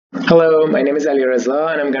Hello, my name is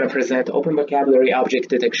Alireza, and I'm going to present open vocabulary object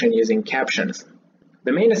detection using captions.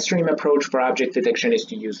 The mainstream approach for object detection is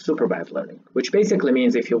to use supervised learning, which basically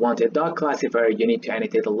means if you want a dog classifier, you need to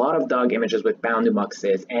annotate a lot of dog images with bounding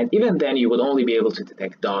boxes, and even then you would only be able to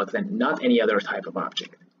detect dogs and not any other type of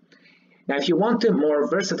object. Now, if you want a more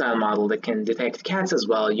versatile model that can detect cats as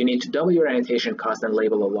well, you need to double your annotation cost and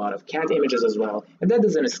label a lot of cat images as well, and that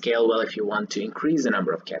doesn't scale well if you want to increase the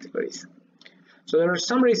number of categories. So there are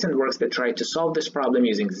some recent works that try to solve this problem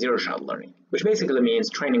using zero-shot learning, which basically means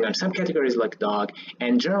training on some categories like dog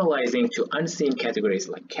and generalizing to unseen categories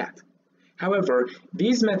like cat. However,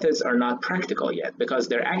 these methods are not practical yet because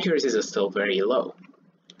their accuracies are still very low.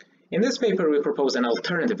 In this paper, we propose an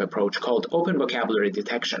alternative approach called open vocabulary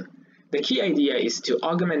detection. The key idea is to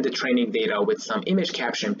augment the training data with some image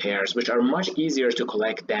caption pairs, which are much easier to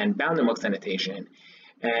collect than bounding box annotation.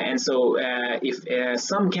 If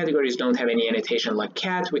some categories don't have any annotation like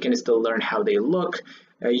cat, we can still learn how they look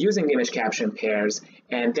using image caption pairs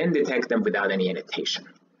and then detect them without any annotation.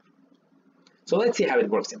 So let's see how it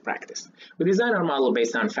works in practice. We design our model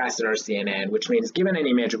based on FastRCNN, which means given an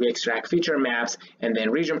image, we extract feature maps and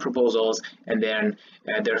then region proposals and then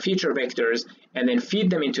their feature vectors and then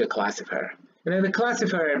feed them into a classifier. And then the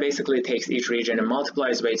classifier basically takes each region and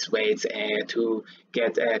multiplies weights to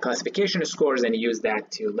get classification scores and use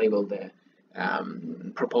that to label the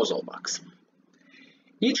proposal box.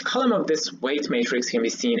 Each column of this weight matrix can be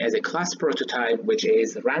seen as a class prototype, which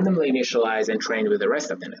is randomly initialized and trained with the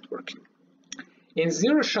rest of the network. In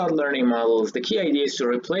zero-shot learning models, the key idea is to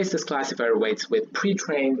replace this classifier weights with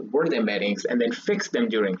pre-trained word embeddings and then fix them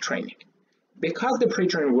during training. Because the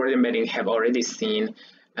pre-trained word embedding have already seen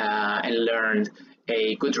and learned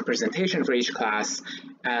a good representation for each class,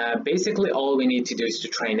 basically all we need to do is to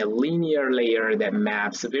train a linear layer that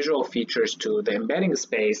maps visual features to the embedding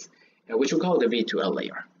space, which we call the V2L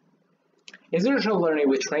layer. In zero-shot learning,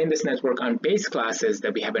 we train this network on base classes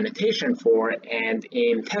that we have annotation for, and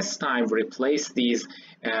in test time, we replace these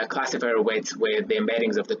classifier weights with the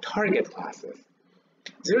embeddings of the target classes.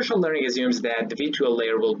 Zero-shot learning assumes that the V2L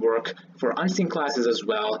layer will work for unseen classes as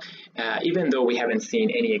well, even though we haven't seen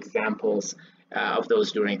any examples of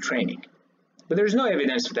those during training. But there's no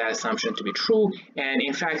evidence for that assumption to be true, and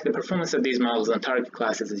in fact, the performance of these models on target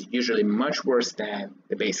classes is usually much worse than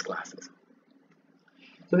the base classes.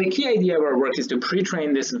 So the key idea of our work is to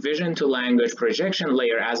pre-train this vision-to-language projection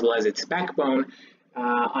layer as well as its backbone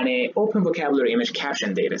on an open vocabulary image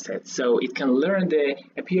caption dataset. So it can learn the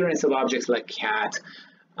appearance of objects like cat,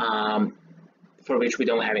 for which we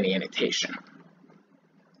don't have any annotation.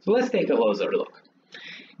 So let's take a closer look.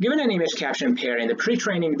 Given an image caption pair in the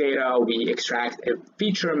pre-training data, we extract a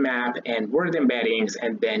feature map and word embeddings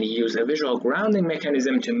and then use a visual grounding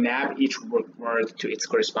mechanism to map each word to its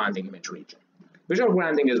corresponding image region. Visual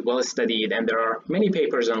grounding is well studied, and there are many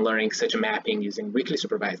papers on learning such a mapping using weakly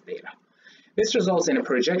supervised data. This results in a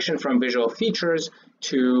projection from visual features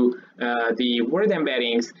to the word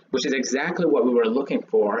embeddings, which is exactly what we were looking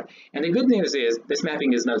for. And the good news is this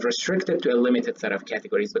mapping is not restricted to a limited set of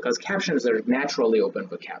categories because captions are naturally open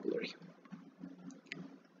vocabulary.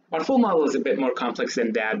 Our full model is a bit more complex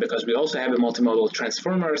than that because we also have a multimodal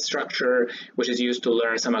transformer structure, which is used to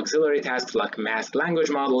learn some auxiliary tasks like masked language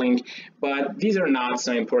modeling, but these are not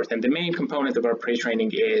so important. The main component of our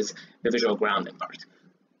pre-training is the visual grounding part.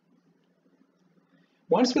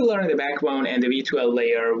 Once we learn the backbone and the V2L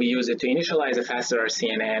layer, we use it to initialize a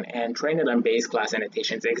FastRCNN and train it on base class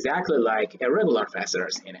annotations exactly like a regular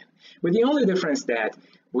FastRCNN, with the only difference that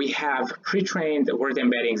we have pre-trained word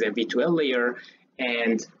embeddings at V2L layer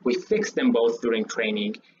and we fix them both during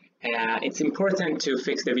training. It's important to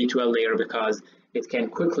fix the V2L layer because it can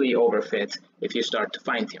quickly overfit if you start to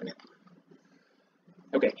fine-tune it.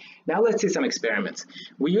 Okay, now let's see some experiments.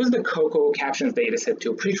 We use the COCO captions dataset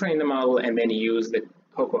to pre-train the model and then use the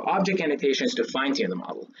COCO object annotations to fine-tune the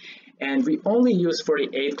model. And we only use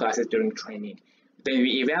 48 classes during training. Then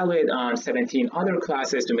we evaluate on 17 other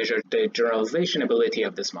classes to measure the generalization ability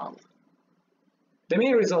of this model. The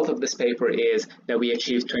main result of this paper is that we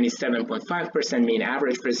achieved 27.5% mean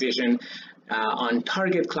average precision on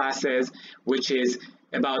target classes, which is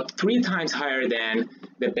about 3 times higher than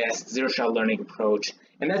the best zero-shot learning approach.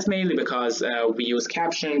 And that's mainly because we use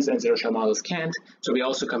captions and zero-shot models can't. So we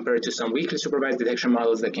also compare it to some weakly supervised detection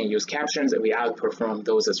models that can use captions, and we outperform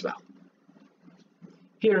those as well.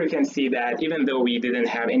 Here you can see that even though we didn't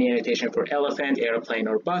have any annotation for elephant, airplane,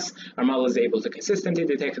 or bus, our model is able to consistently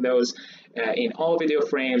detect those in all video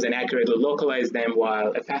frames and accurately localize them,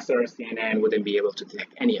 while a FastRCNN wouldn't be able to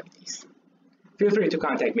detect any of these. Feel free to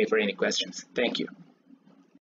contact me for any questions. Thank you.